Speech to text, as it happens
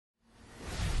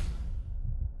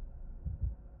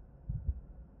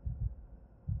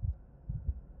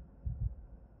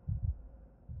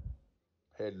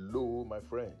Hello my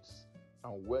friends,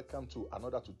 and welcome to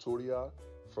another tutorial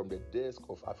from the desk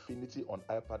of Affinity on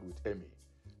iPad with Emmy.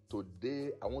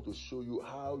 Today I want to show you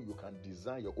how you can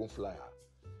design your own flyer,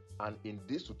 and in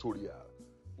this tutorial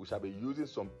we shall be using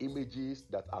some images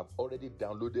that I've already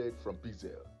downloaded from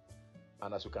Pixel,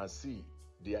 and as you can see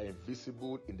they are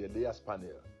invisible in the layers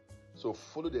panel. So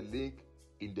follow the link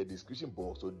in the description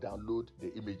box to download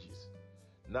the images.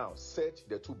 Now set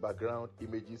the two background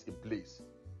images in place.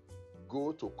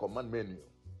 Go to command menu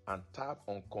and tap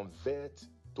on convert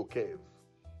to curve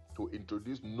to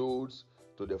introduce nodes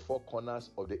to the four corners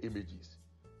of the images.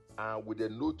 And with the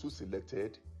node tool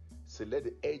selected, select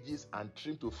the edges and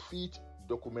trim to fit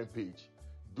document page.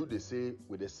 Do the same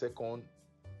with the second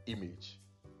image.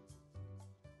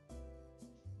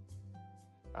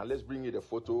 And let's bring in the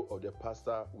photo of the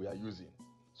pastor we are using.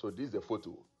 So this is the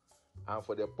photo. And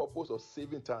for the purpose of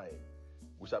saving time,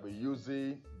 we shall be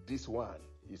using this one.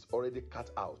 It's already cut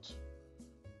out.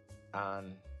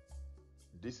 And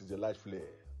this is the light flare.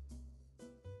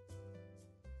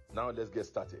 Now let's get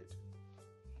started.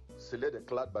 Select the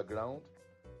cloud background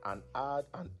and add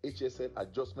an HSL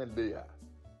adjustment layer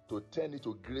to turn it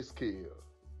to grayscale.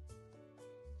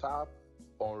 Tap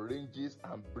on ranges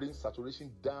and bring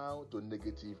saturation down to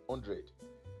 -100.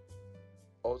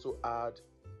 Also add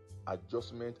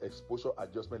exposure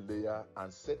adjustment layer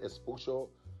and set exposure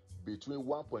between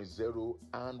 1.0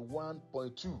 and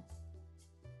 1.2.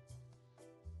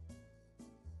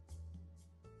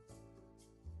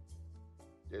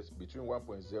 Yes, between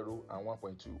 1.0 and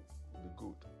 1.2 will be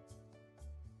good.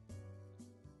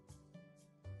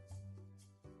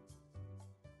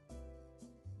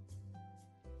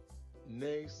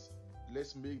 Next,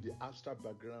 let's make the abstract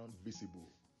background visible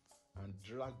and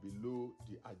drag below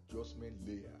the adjustment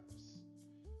layers.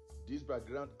 This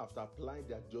background, after applying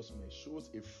the adjustment, shows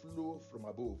a flow from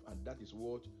above, and that is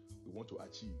what we want to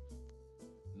achieve.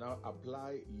 Now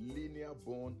apply linear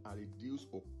bond and reduce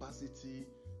opacity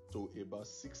to about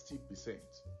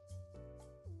 60%.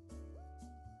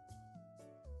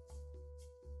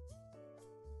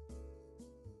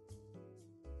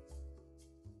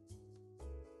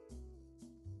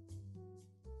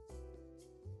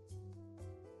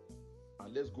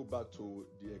 And let's go back to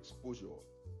the exposure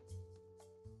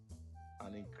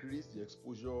and increase the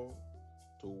exposure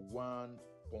to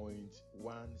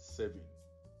 1.17.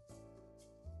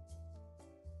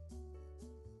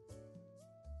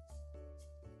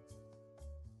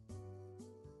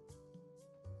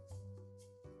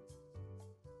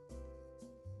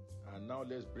 And now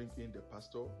let's bring in the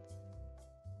pastor.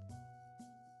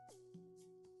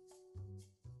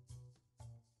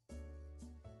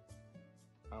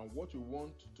 And what we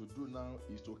want to do now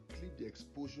is to clip the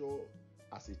exposure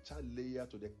as a child layer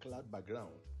to the cloud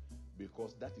background,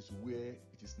 because that is where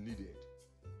it is needed.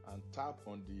 And tap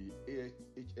on the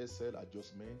HSL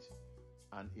adjustment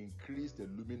and increase the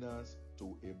luminance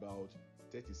to about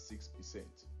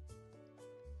 36%.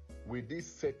 With these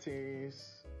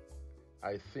settings,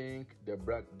 I think the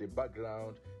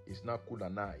background is now cool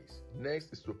and nice.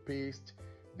 Next is to paste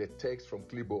the text from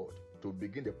clipboard to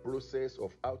begin the process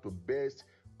of how to best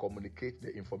communicate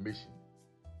the information.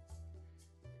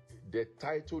 The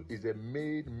title is the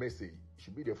main message. It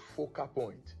should be the focal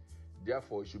point.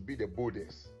 Therefore, it should be the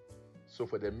boldest. So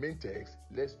for the main text,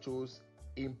 let's choose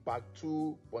Impact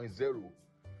 2.0.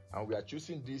 And we are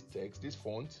choosing this text, this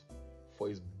font, for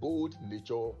its bold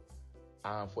nature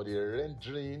and for the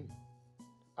rendering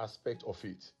aspect of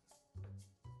it.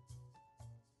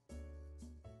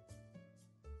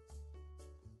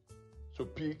 So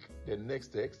pick the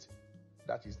next text,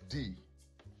 that is D.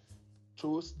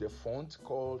 Choose the font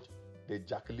called the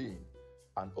Jacqueline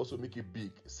and also make it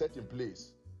big. Set in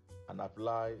place and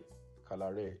apply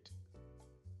color red.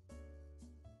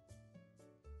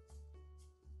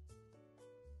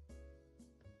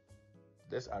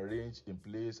 Let's arrange in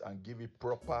place and give it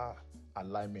proper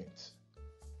alignment.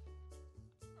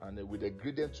 And with the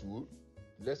gradient tool,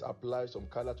 let's apply some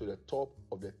color to the top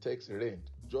of the text rand,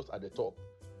 just at the top.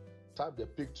 Tap the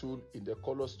pick tool in the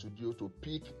color studio to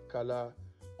pick color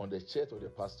on the chest of the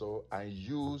pastor and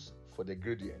use for the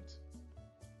gradient.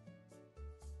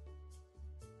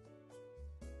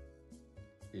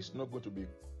 It's not going to be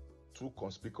too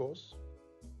conspicuous,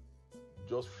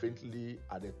 just faintly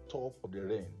at the top of the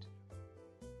rand.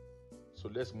 So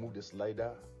let's move the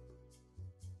slider.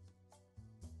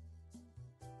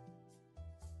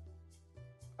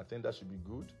 I think that should be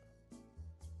good.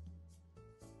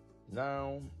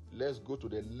 Now let's go to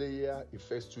the layer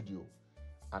effect studio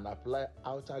and apply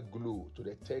outer glow to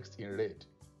the text in red.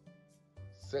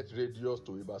 Set radius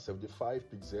to about 75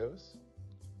 pixels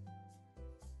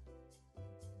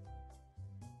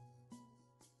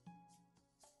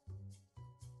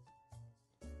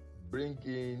Bring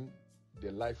in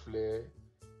the light flare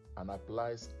and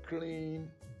apply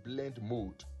screen blend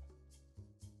mode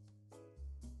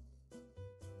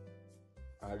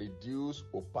and reduce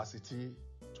opacity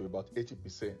to about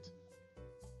 80%.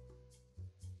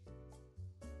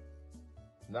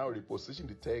 Now reposition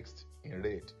the text in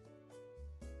red,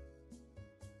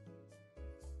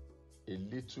 a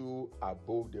little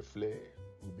above the flare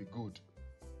will be good.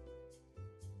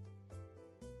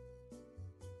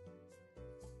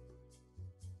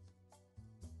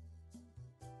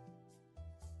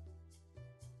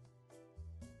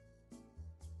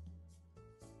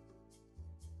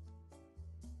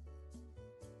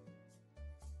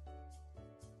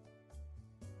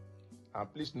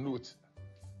 And please note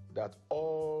that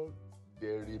all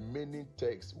the remaining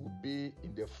text will be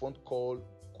in the font called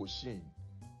Cochin,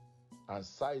 and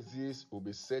sizes will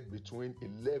be set between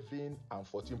 11 and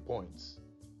 14 points,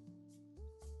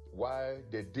 while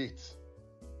the date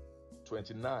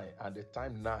 29 and the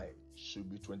time 9 should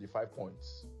be 25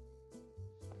 points.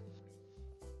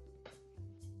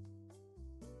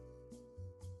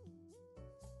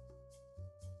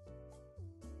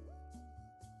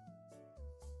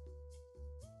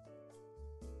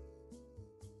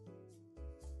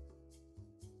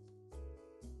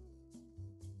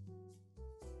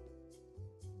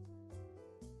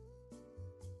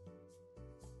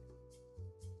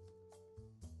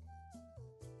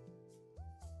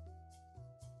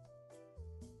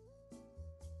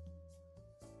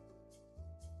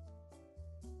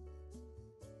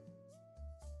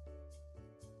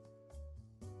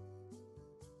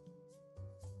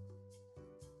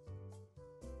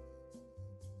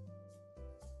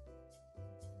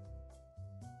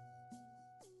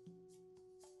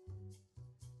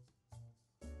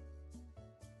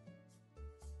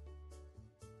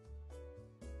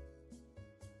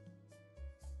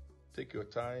 Take your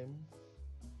time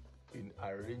in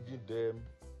arranging them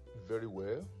very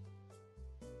well,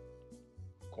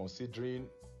 considering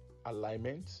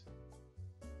alignment,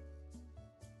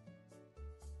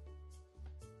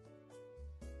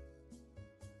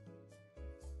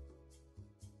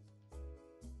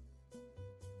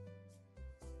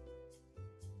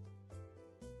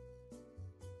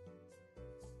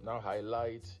 now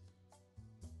highlight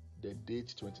the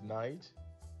date 29th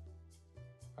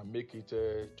and make it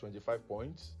 25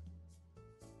 points.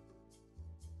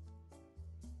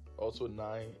 Also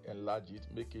 9, enlarge it,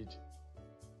 make it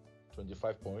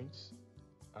 25 points,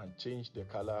 and change the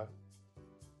color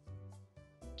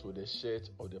to the shirt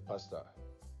of the pastor.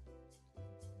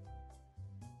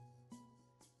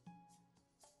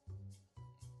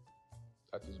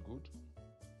 That is good.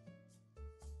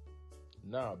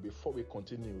 Now, before we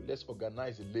continue, let's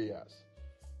organize the layers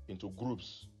into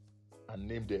groups and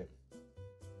name them.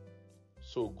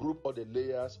 So group all the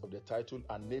layers of the title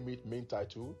and name it main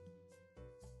title.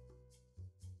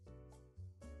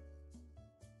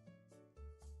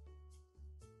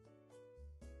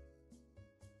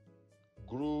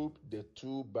 Group the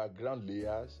two background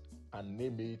layers and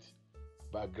name it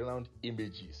background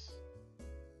images.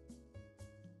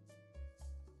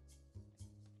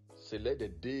 Select the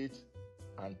date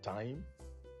and time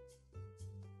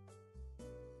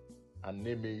and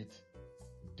name it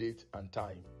date and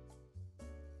time.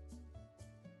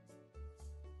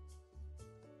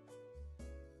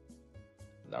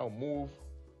 Now move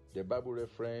the Bible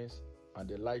reference and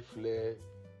the light flare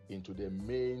into the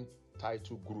main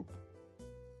title group.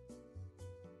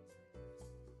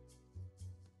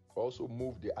 Also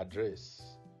move the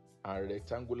address and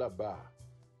rectangular bar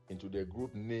into the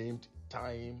group named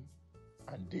time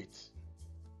and date.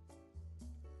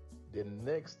 The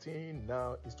next thing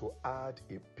now is to add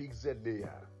a pixel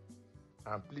layer.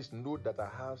 And please note that I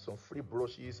have some free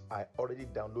brushes I already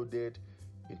downloaded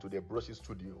into the Brushes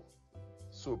Studio.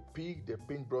 So pick the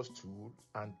paintbrush tool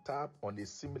and tap on a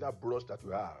similar brush that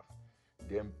you have.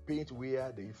 Then paint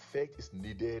where the effect is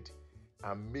needed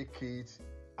and make it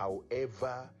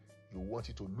however you want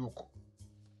it to look.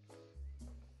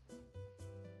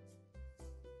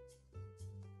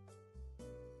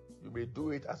 You may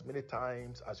do it as many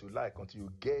times as you like until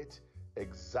you get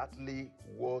exactly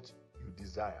what you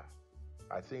desire.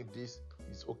 I think this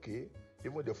is okay.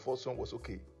 Even the first one was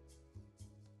okay.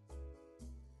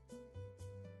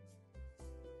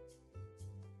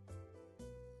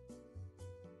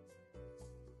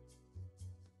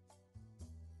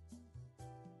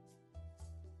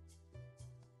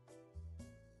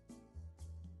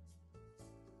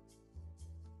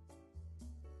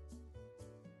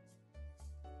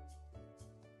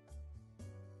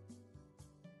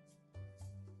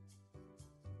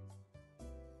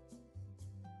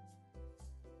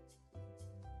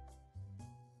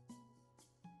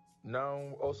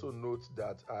 Now, also note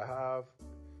that I have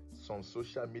some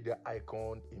social media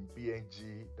icon in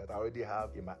PNG that I already have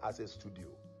in my Asset Studio.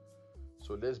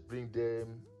 So let's bring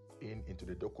them into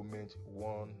the document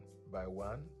one by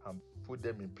one and put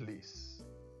them in place.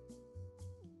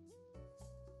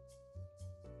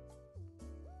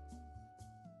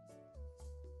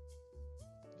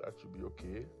 That should be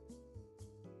okay.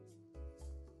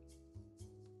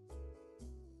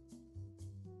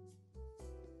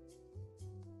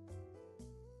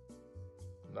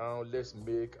 Now let's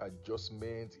make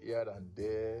adjustments here and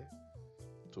there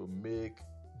to make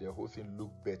the whole thing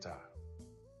look better.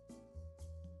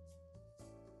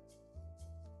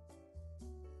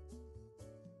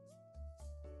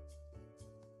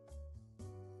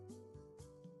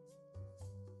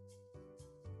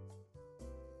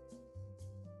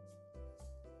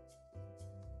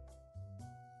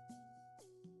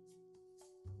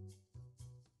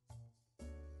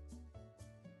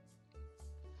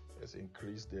 Let's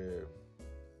increase the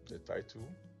title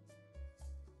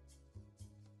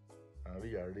and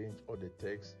rearrange all the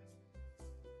text,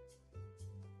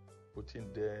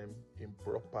 putting them in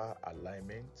proper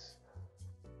alignment.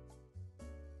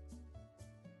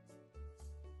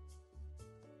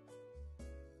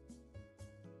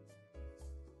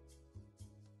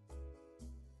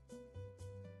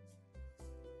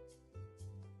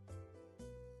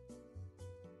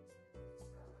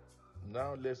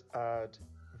 Now let's add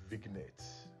Vignette.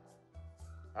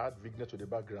 Add Vignette to the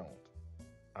background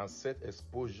and set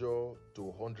exposure to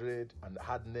 100 and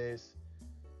hardness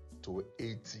to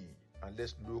 80. And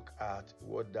let's look at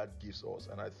what that gives us.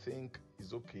 And I think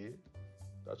it's okay.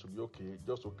 That should be okay,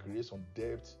 just to create some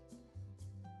depth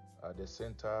at the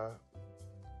center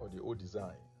of the whole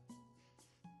design.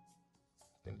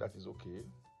 I think that is okay.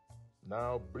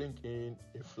 Now bring in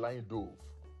a flying dove.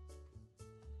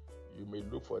 You may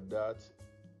look for that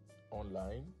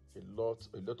online. A lot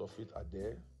of it are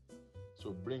there.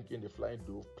 So bring in the flying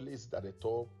dove, place it at the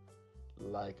top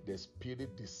like the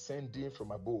spirit descending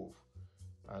from above,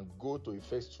 and go to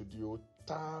Effect Studio,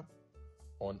 tap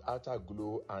on outer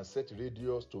glow and set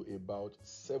radius to about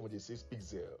 76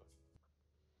 pixels.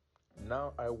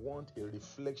 Now I want a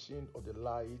reflection of the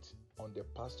light on the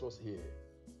pastor's hair.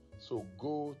 So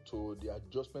go to the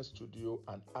Adjustment Studio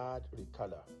and add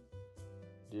recolor.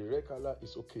 The red color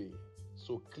is okay.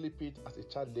 So clip it as a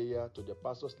child layer to the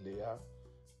pastor's layer,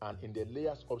 and in the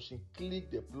layers option,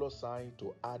 click the plus sign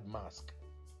to add mask.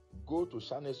 Go to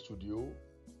Channel Studio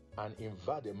and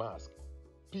invert the mask.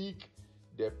 Pick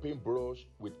the paintbrush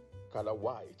with color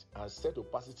white and set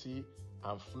opacity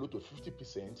and flow to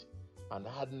 50% and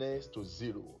hardness to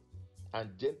 0,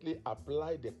 and gently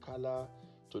apply the color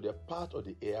to the part of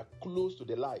the hair close to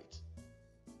the light.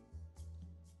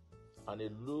 And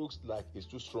it looks like it's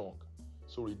too strong.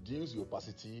 So reduce the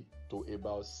opacity to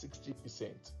about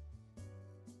 60%.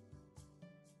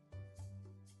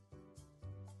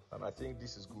 And I think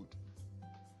this is good.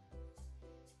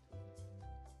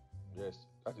 Yes,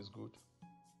 that is good.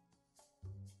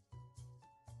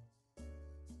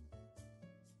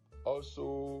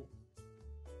 Also,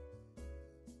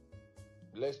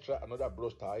 let's try another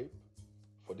brush type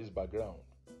for this background.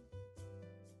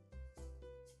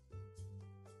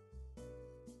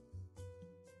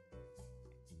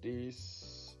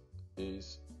 This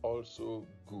is also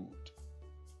good.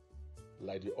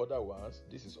 Like the other ones,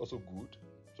 this is also good.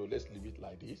 So let's leave it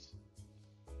like this.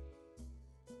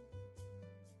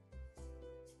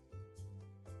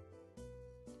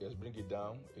 Let's bring it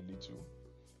down a little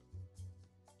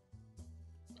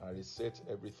and reset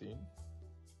everything.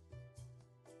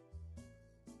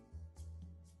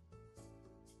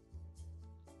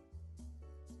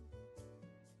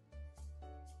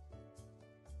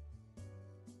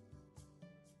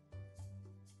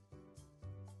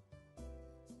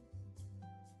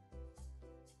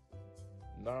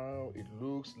 Now it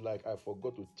looks like I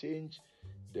forgot to change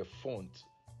the font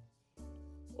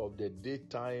of the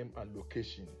date, time, and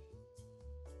location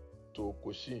to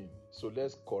Cochin. So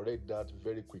let's correct that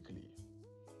very quickly.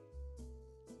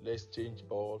 Let's change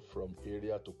all from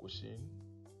area to Cochin.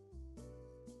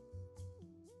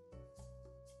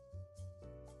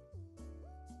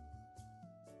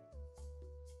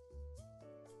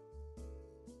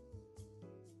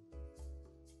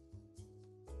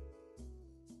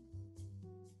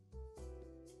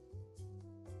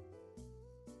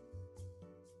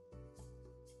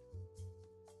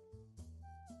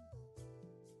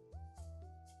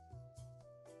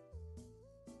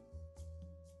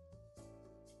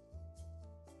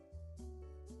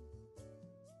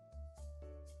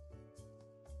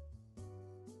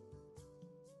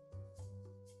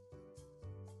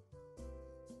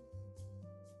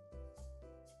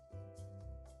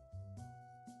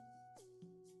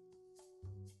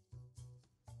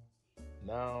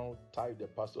 Now type the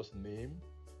pastor's name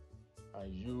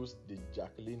and use the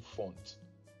Jacqueline font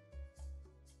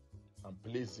and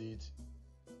place it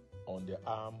on the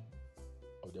arm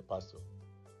of the pastor.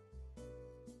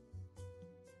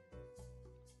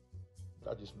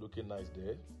 That is looking nice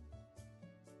there.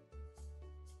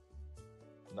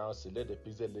 Now select the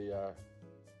pixel layer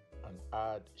and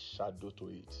add shadow to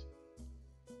it.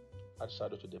 Add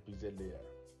shadow to the pixel layer.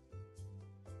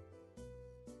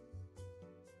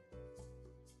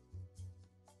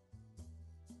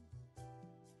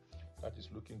 That is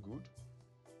looking good.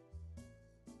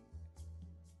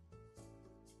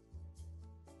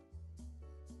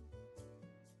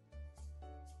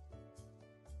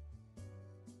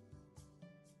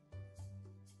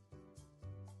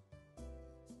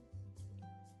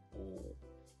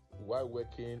 While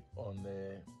working on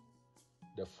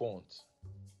the font,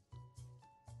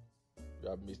 we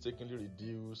have mistakenly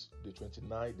reduced the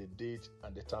 29, the date,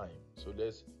 and the time. So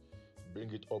let's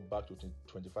bring it up back to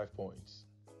 25 points.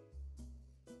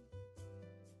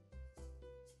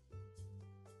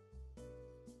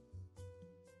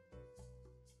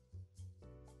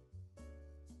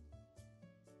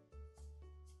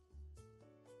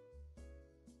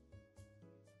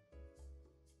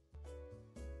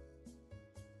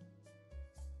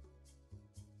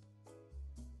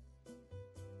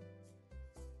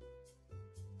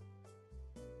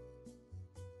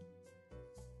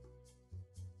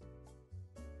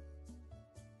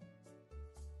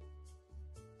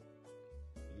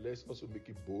 Let's also make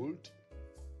it bold.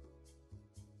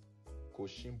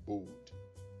 Caution bold.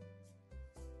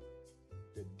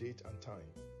 The date and time.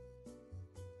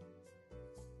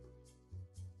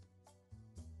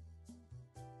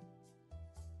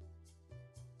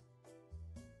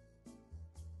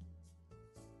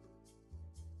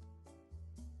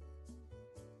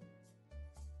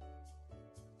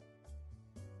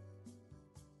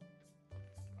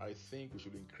 I think we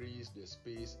should increase the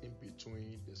space in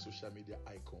between the social media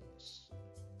icons.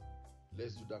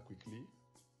 Let's do that quickly.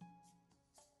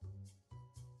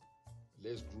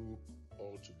 Let's group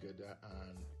all together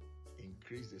and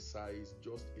increase the size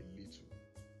just a little.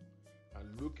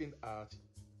 And looking at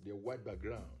the white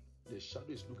background, the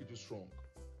shadow is looking too strong.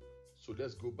 So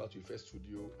let's go back to Effect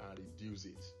Studio and reduce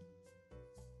it.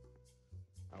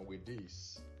 And with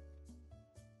this,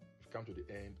 we've come to the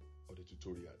end of the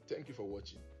tutorial. Thank you for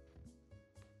watching.